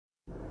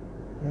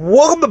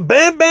Welcome to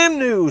Bam Bam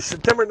News,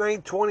 September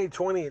 9th,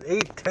 2020 at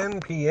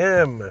 8:10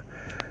 p.m.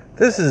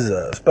 This is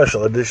a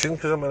special edition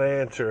because I'm going to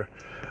answer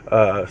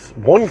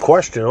one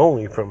question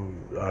only from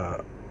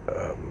a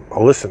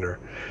listener.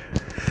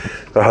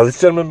 This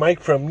gentleman,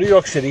 Mike, from New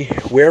York City.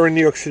 Where in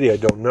New York City, I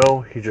don't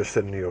know. He just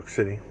said New York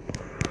City.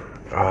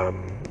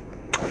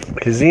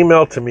 His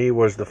email to me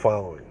was the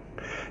following.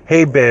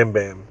 Hey, Bam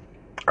Bam,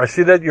 I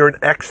see that you're an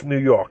ex-New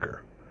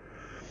Yorker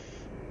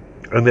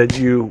and that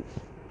you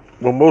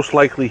were most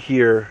likely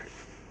here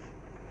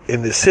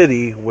in the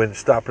city when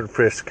stop and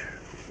frisk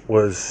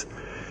was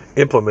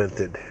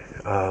implemented.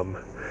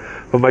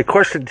 But my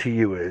question to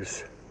you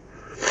is,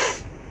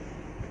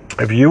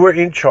 if you were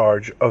in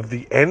charge of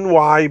the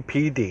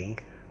NYPD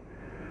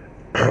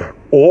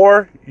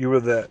or you were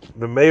the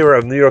mayor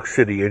of New York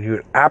City and you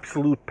had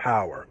absolute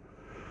power,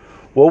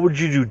 what would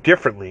you do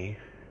differently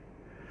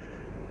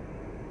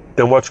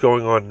than what's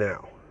going on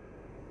now?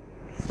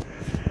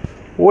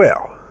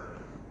 Well,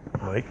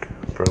 Mike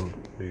from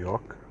New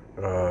York,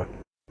 let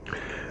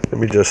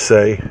me just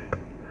say,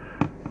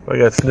 I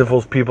got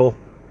sniffles, people.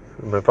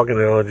 My fucking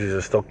allergies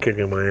are still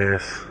kicking my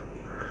ass.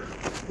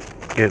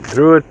 Getting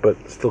through it,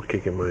 but still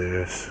kicking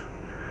my ass.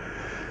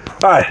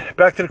 Alright,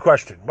 back to the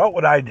question. What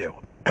would I do?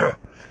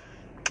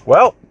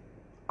 Well,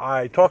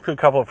 I talked to a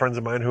couple of friends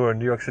of mine who are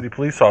New York City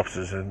police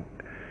officers,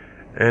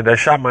 and I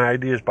shot my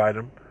ideas by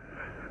them.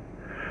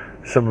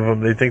 Some of them,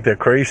 they think they're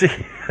crazy.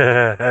 Some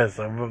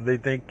of them, they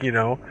think,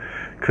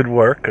 could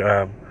work.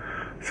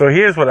 So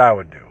here's what I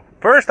would do.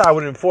 First, I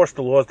would enforce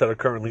the laws that are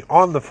currently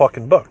on the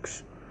fucking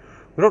books.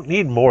 We don't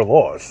need more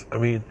laws. I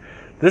mean,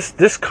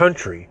 this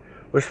country,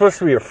 we're supposed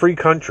to be a free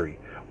country.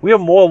 We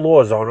have more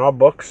laws on our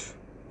books.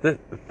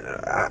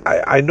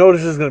 I know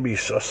this is going to be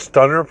a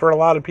stunner for a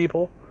lot of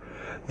people.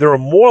 There are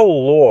more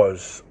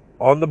laws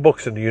on the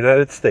books in the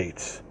United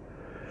States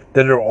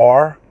than there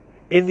are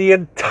in the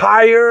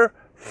entire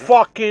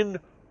fucking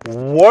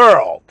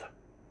world.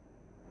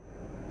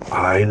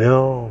 I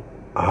know.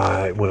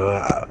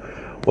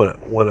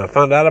 When I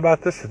found out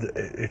about this,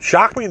 it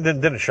shocked me and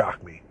then didn't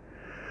shock me.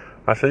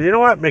 I said, you know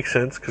what? It makes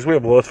sense because we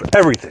have laws for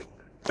everything.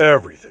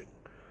 Everything.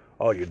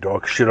 Oh, your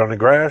dog shit on the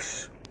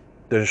grass.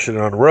 There's shit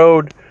on the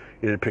road.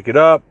 You didn't pick it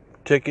up.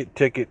 Ticket.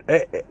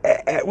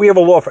 We have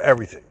a law for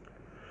everything.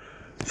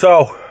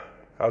 So,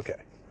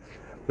 okay.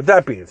 With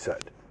that being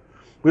said,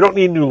 we don't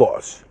need new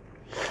laws.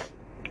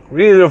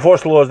 We need to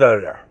enforce the laws that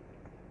are there.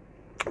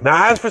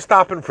 Now, as for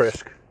stop and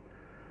frisk,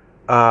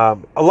 a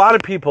lot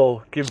of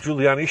people give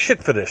Giuliani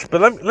shit for this,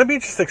 but let me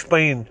just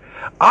explain.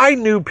 I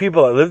knew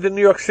people that lived in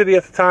New York City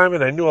at the time,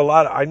 and I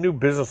knew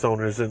business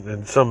owners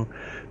and some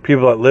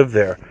people that lived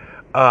there.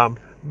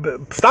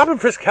 Stop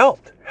and frisk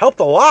helped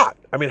a lot.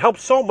 I mean,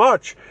 helped so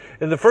much.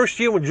 In the first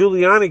year when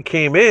Giuliani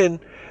came in,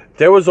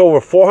 there was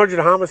over 400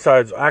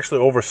 homicides,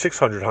 actually over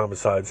 600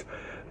 homicides.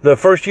 The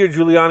first year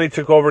Giuliani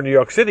took over New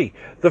York City,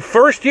 the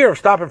first year of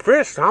stop and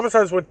frisk,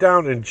 homicides went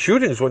down and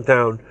shootings went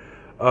down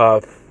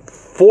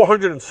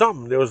 400 and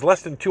something. There was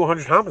less than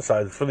 200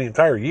 homicides for the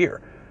entire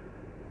year.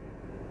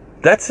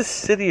 That's a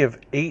city of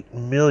 8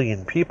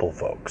 million people,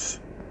 folks.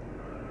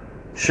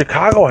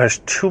 Chicago has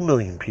 2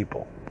 million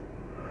people.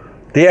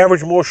 They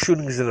average more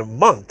shootings in a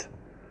month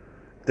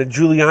than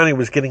Giuliani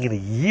was getting in a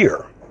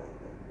year.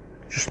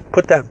 Just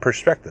put that in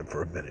perspective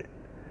for a minute.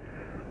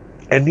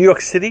 And New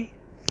York City,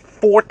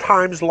 4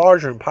 times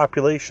larger in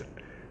population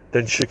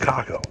than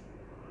Chicago.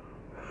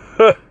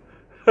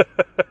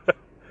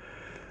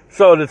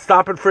 So did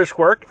stop and frisk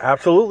work?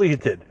 Absolutely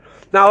it did.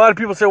 Now a lot of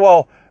people say,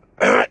 well,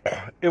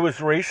 it was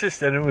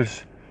racist and it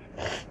was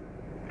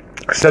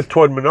set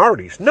toward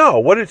minorities. No,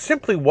 what it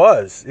simply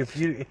was, if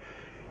you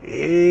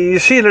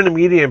see it in the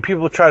media and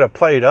people try to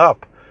play it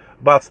up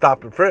about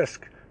stop and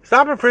frisk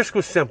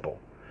was simple.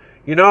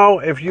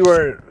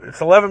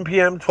 It's 11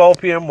 p.m., 12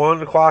 p.m.,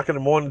 1 o'clock in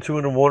the morning, 2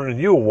 in the morning,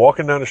 and you were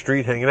walking down the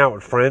street hanging out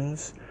with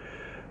friends,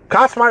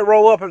 cops might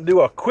roll up and do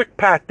a quick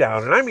pat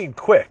down, and I mean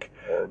quick.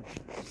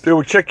 They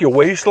would check your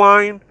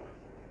waistline,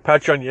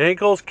 pat you on your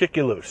ankles, kick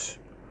you loose.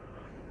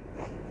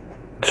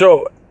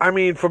 So, I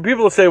mean, for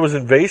people to say it was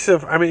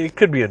invasive, I mean, it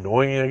could be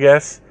annoying, I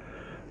guess.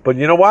 But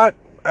you know what?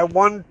 At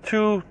 1,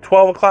 2,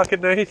 12 o'clock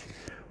at night,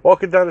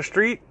 walking down the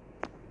street,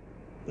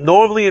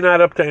 normally you're not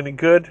up to any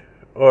good.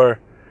 Or,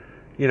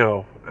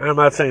 I'm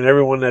not saying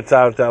everyone that's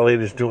out that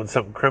late is doing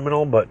something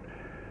criminal, but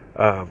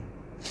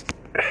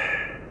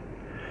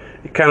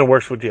it kind of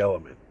works with the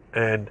element.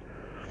 And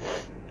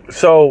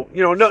so,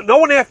 no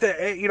one after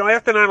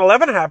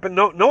 9/11 happened,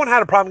 no one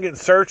had a problem getting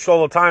searched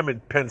all the time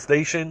in Penn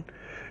Station,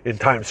 in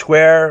Times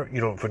Square,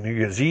 for New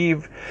Year's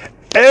Eve.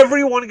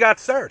 Everyone got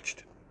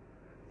searched.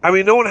 I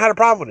mean, no one had a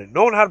problem with it.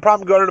 No one had a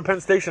problem going to the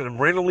Penn Station and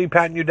randomly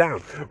patting you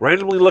down,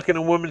 randomly looking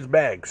in women's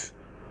bags.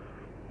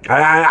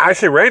 I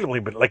say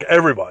randomly, but like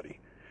everybody.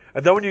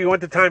 And then when you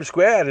went to Times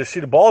Square to see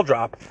the ball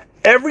drop,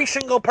 every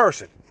single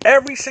person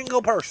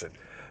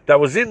that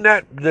was in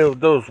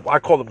those, I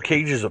call them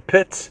cages of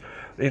pits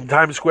in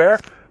Times Square,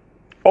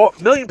 1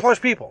 million plus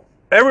people,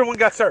 everyone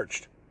got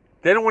searched.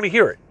 They didn't want to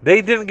hear it.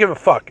 They didn't give a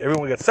fuck.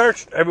 Everyone got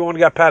searched. Everyone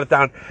got patted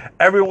down.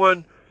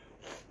 Everyone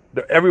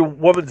Every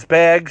woman's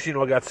bags,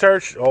 got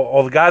searched.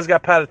 All the guys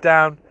got patted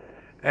down,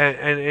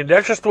 and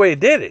that's just the way he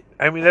did it.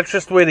 I mean, that's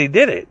just the way they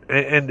did it,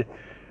 and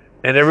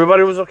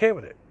everybody was okay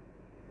with it.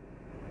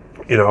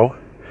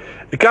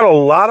 It got a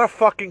lot of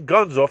fucking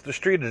guns off the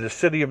street in the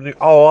city of New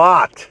York. A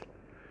lot.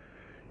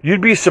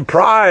 You'd be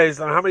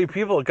surprised on how many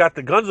people got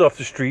the guns off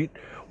the street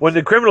when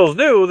the criminals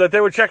knew that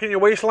they were checking your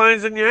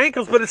waistlines and your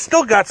ankles, but it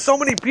still got so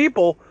many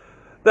people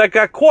that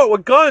got caught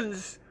with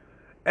guns.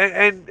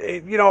 I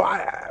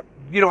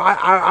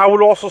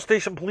would also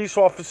station police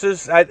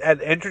officers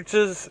at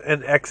entrances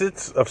and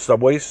exits of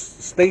subway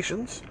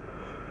stations.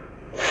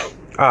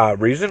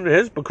 Reason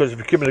is because if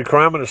you commit a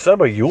crime in a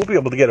subway, you won't be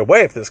able to get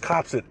away if there's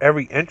cops at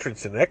every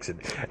entrance and exit.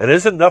 And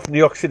there's enough New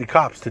York City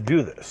cops to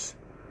do this.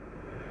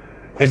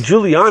 And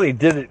Giuliani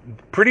did it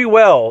pretty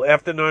well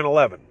after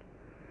 9/11.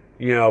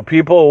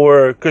 People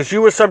were, because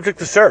you were subject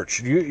to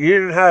search. You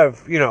didn't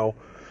have,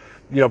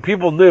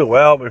 people knew,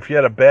 well, if you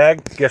had a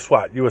bag, guess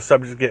what? You were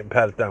subject to getting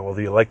patted down,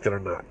 whether you liked it or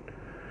not.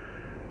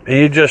 And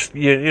you just,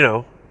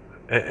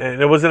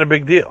 and it wasn't a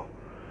big deal.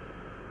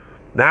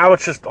 Now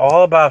it's just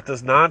all about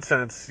this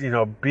nonsense,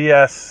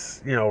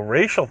 BS,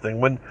 racial thing.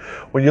 When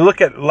you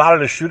look at a lot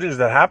of the shootings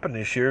that happened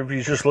this year, if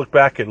you just look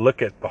back and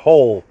look at the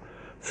whole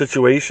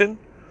situation,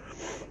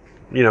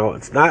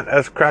 it's not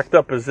as cracked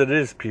up as it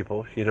is,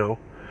 people.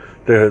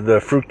 The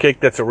fruitcake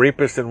that's a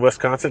rapist in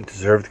Wisconsin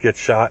deserved to get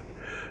shot.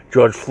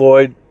 George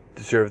Floyd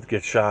deserved to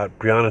get shot.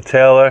 Breonna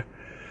Taylor,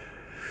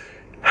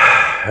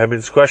 I mean,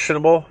 it's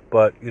questionable,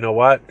 but you know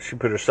what? She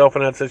put herself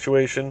in that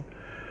situation.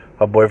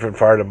 Her boyfriend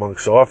fired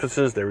amongst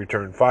officers. They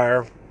returned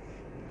fire.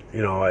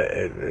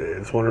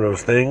 It's one of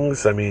those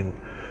things. I mean,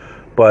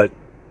 but,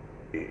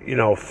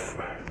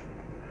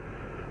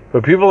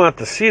 for people not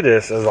to see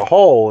this as a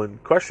whole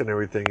and question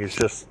everything is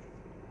just,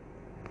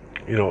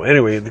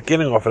 anyway,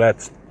 getting off of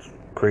that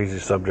crazy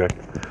subject.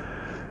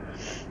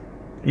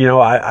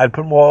 I'd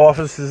put more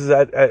offices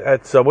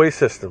at subway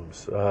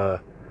systems. I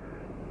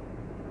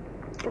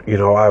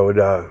would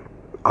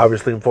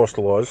obviously enforce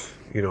the laws.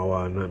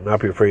 Not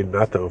be afraid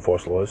not to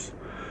enforce laws.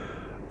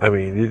 I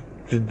mean,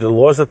 the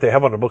laws that they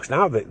have on the books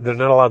now, they're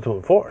not allowed to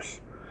enforce.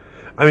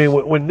 I mean,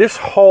 when this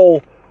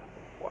whole,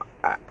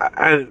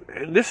 and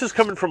this is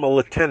coming from a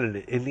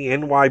lieutenant in the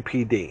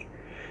NYPD,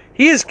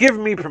 he has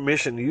given me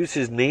permission to use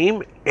his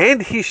name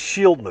and his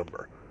shield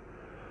number.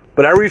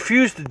 But I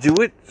refuse to do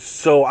it,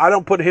 so I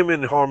don't put him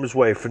in harm's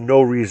way for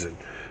no reason.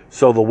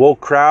 So the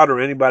woke crowd or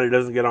anybody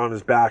doesn't get on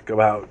his back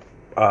about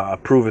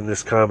approving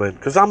this comment.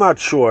 Because I'm not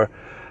sure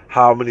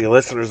how many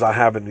listeners I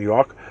have in New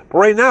York. But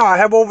right now, I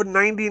have over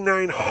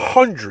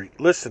 9,900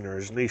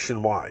 listeners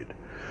nationwide.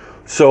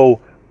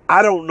 So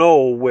I don't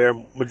know where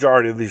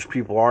majority of these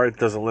people are. It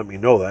doesn't let me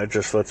know that. It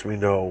just lets me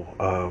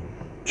know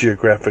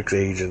geographic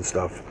age and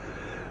stuff.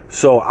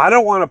 So I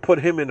don't want to put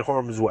him in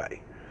harm's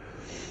way.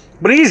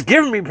 But he's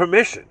given me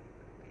permission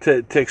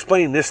to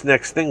explain this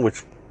next thing,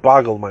 which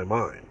boggled my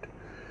mind.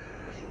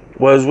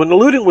 Was when the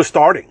looting was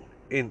starting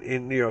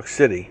in New York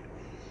City,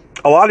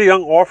 a lot of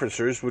young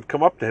officers would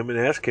come up to him and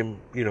ask him,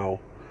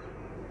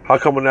 how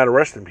come we're not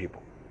arresting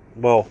people?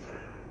 Well,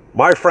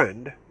 my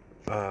friend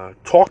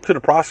talked to the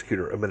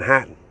prosecutor of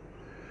Manhattan.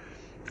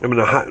 I mean,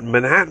 the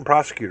Manhattan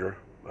prosecutor,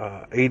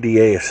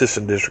 ADA,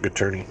 Assistant District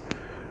Attorney,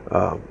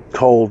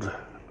 told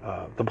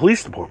the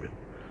police department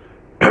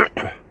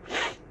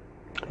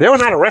they were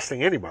not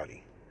arresting anybody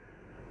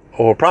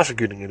or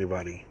prosecuting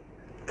anybody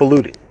for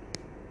looting.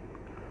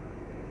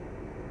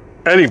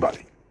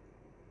 Anybody.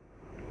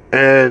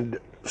 And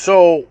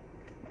so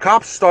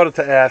cops started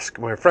to ask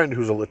my friend,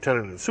 who's a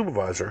lieutenant and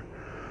supervisor,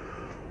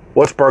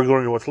 what's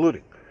burglary and what's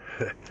looting?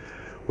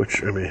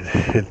 Which, I mean,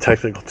 in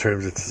technical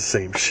terms, it's the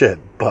same shit.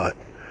 But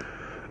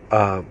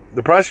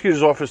the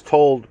prosecutor's office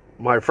told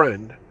my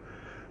friend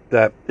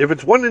that if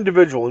it's one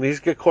individual and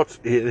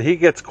he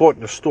gets caught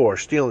in a store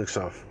stealing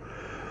stuff,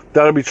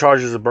 that'll be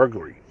charged as a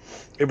burglary.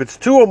 If it's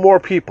two or more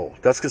people,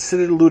 that's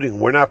considered looting.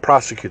 We're not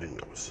prosecuting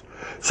those.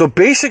 So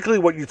basically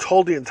what you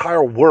told the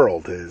entire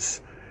world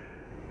is,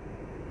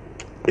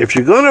 if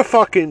you want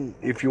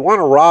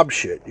to rob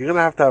shit, you're going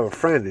to have a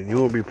friend and you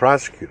will be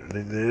prosecuted.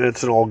 And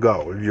it's an all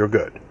go. And you're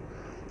good.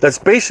 That's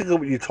basically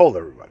what you told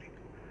everybody.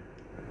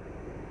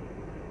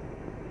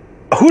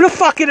 Who the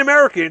fuck in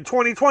America in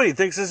 2020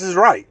 thinks this is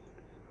right?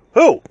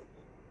 Who?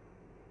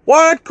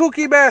 What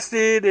kooky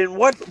bastard and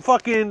what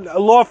fucking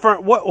law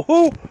firm?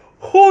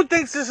 Who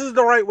thinks this is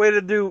the right way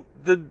to do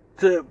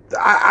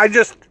I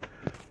just,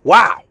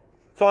 wow.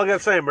 That's all I gotta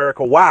say,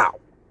 America. Wow.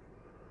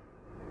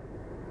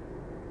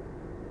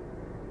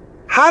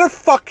 How the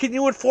fuck can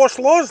you enforce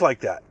laws like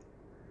that?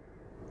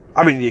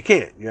 I mean, you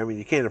can't.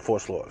 You can't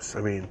enforce laws.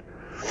 I mean,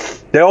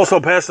 they also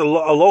passed a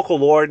local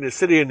law in the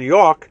city of New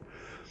York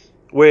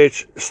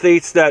which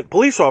states that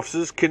police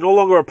officers can no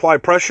longer apply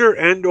pressure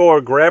and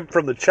or grab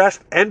from the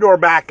chest and or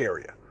back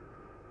area.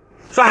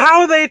 So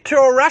how are they to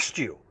arrest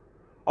you?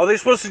 Are they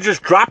supposed to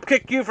just drop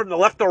kick you from the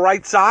left or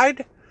right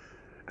side?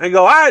 And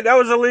go, all right, that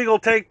was a legal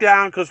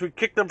takedown because we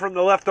kicked them from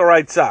the left or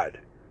right side.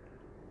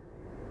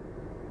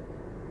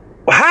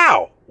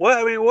 How? Well,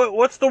 I mean,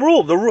 what's the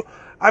rule?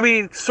 I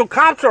mean, so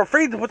cops are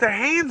afraid to put their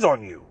hands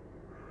on you.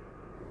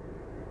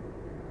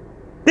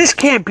 This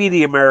can't be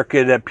the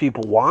America that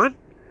people want.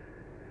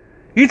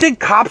 You think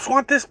cops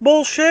want this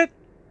bullshit?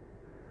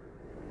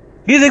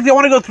 You think they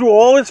want to go through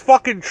all this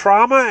fucking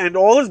trauma and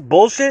all this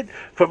bullshit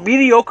for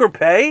mediocre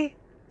pay?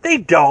 They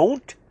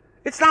don't.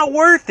 It's not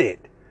worth it.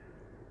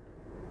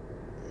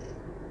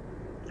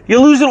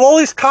 You're losing all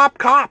these top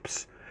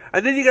cops.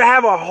 And then you're going to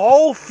have a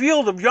whole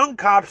field of young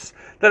cops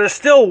that are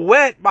still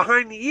wet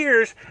behind the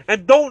ears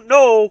and don't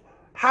know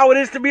how it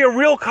is to be a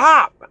real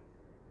cop.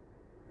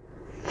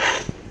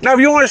 Now, if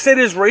you want to say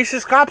there's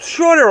racist cops,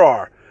 sure there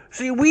are.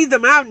 So you weed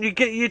them out and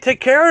you take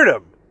care of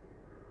them.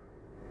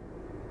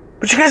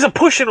 But you guys are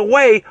pushing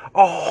away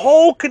a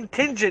whole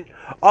contingent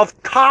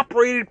of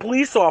top-rated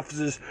police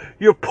officers.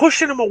 You're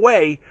pushing them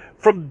away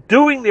from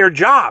doing their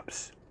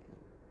jobs.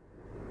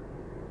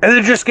 And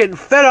they're just getting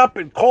fed up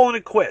and calling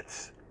it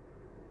quits.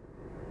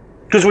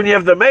 Because when you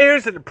have the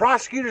mayors and the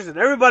prosecutors and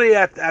everybody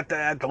at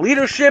the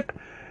leadership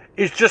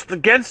is just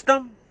against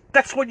them,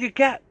 that's what you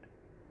get.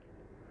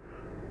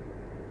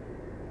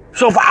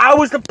 So if I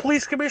was the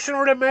police commissioner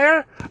or the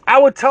mayor, I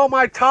would tell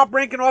my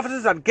top-ranking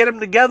officers, I'd get them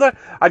together,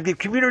 I'd get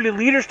community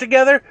leaders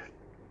together,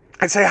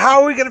 and say,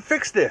 how are we going to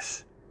fix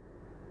this?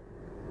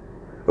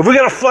 If we're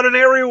going to flood an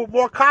area with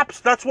more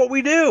cops, that's what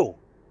we do.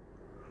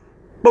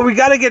 But we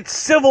got to get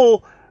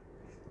civil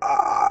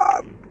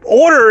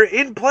order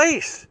in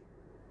place.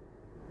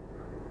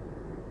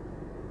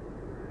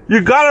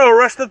 You got to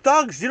arrest the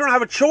thugs. You don't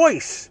have a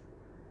choice.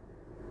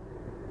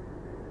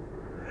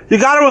 You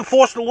got to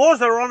enforce the laws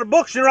that are on the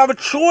books. You don't have a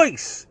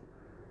choice.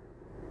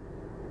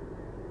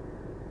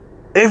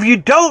 If you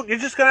don't, you're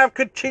just going to have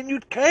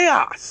continued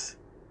chaos.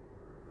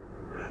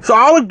 So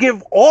I would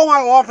give all my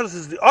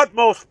officers the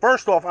utmost.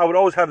 First off, I would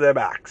always have their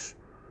backs.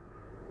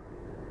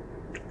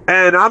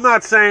 And I'm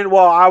not saying,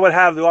 well, I would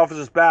have the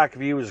officer's back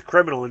if he was a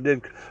criminal and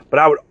did, but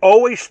I would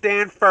always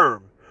stand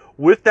firm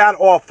with that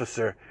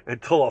officer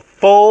until a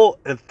full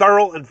and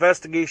thorough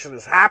investigation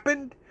has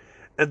happened,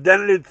 and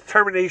then a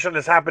determination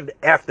has happened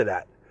after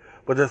that.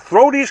 But to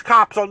throw these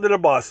cops under the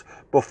bus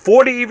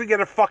before they even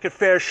get a fucking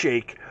fair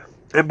shake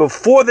and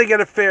before they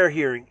get a fair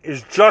hearing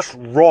is just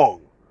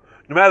wrong.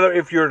 No matter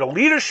if you're the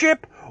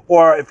leadership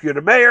or if you're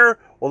the mayor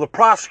or the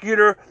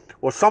prosecutor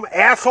or some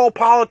asshole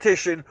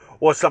politician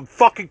or some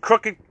fucking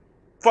crooked,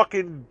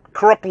 fucking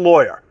corrupt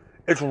lawyer.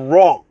 It's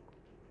wrong.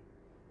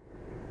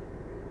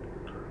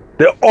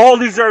 They all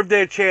deserve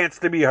their chance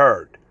to be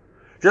heard.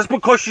 Just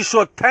because you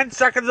saw 10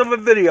 seconds of a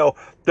video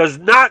does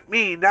not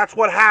mean that's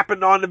what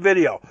happened on the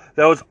video.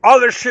 There was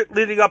other shit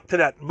leading up to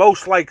that,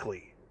 most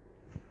likely.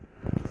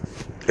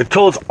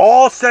 Until it's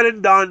all said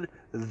and done,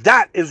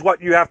 that is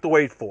what you have to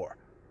wait for.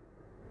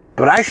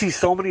 But I see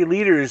so many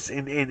leaders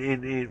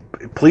in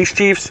police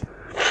chiefs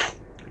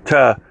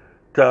to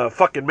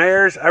fucking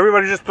mayors,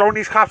 everybody just throwing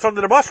these cops under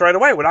the bus right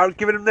away without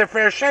giving them their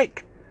fair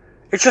shake.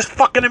 It's just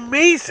fucking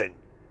amazing.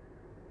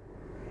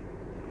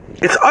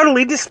 It's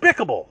utterly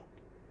despicable.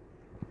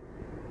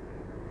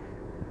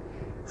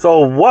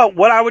 So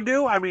what I would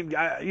do? I mean,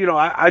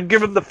 I'd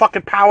give them the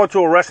fucking power to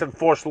arrest and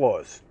enforce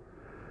laws.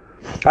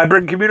 I'd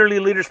bring community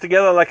leaders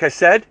together, like I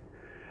said,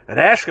 and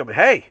ask them,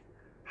 hey,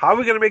 how are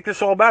we going to make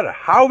this all better?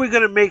 How are we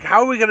going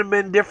to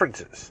mend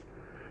differences?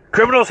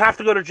 Criminals have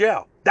to go to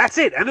jail. That's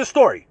it. End of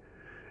story.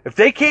 If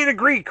they can't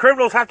agree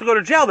criminals have to go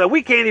to jail, then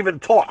we can't even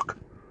talk.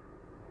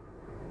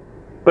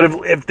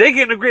 But if they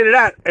can agree to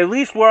that, at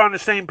least we're on the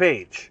same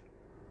page.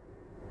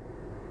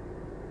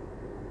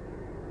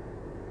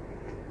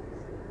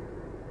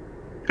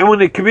 And when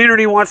the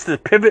community wants to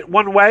pivot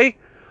one way,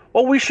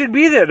 well, we should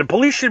be there. The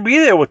police should be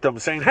there with them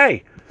saying,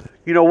 hey,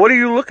 what are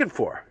you looking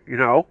for? If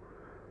you're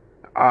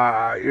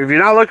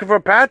not looking for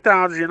pat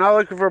downs, you're not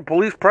looking for a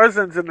police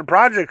presence in the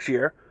projects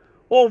here,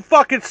 well,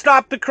 fucking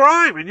stop the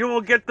crime and you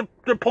will get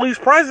the police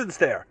presence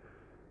there.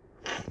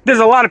 There's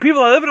a lot of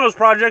people that live in those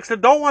projects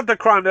that don't want the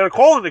crime, that are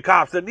calling the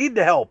cops, that need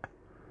the help.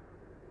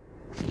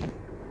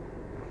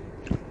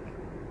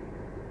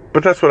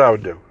 But that's what I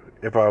would do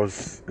if I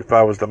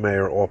was the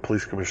mayor or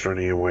police commissioner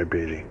in the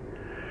NYPD.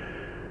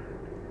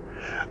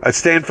 I'd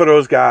stand for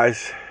those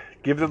guys,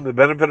 give them the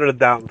benefit of the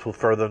doubt until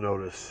further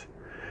notice.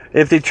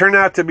 If they turn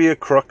out to be a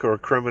crook or a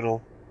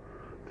criminal,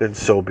 then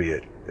so be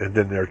it. And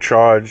then they're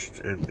charged,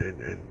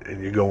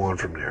 and you go on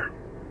from there.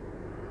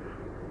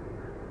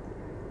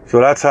 So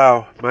that's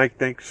how, Mike,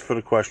 thanks for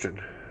the question.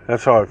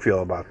 That's how I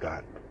feel about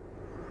that.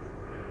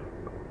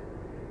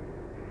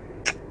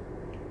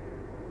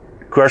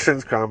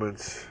 Questions,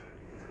 comments,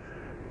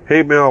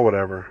 hate mail,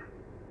 whatever.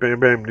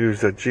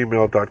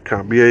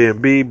 BamBamNews@gmail.com.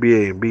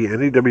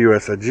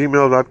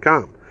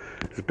 BAMBNEWS@gmail.com.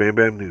 It's Bam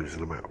Bam News,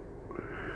 and I'm out.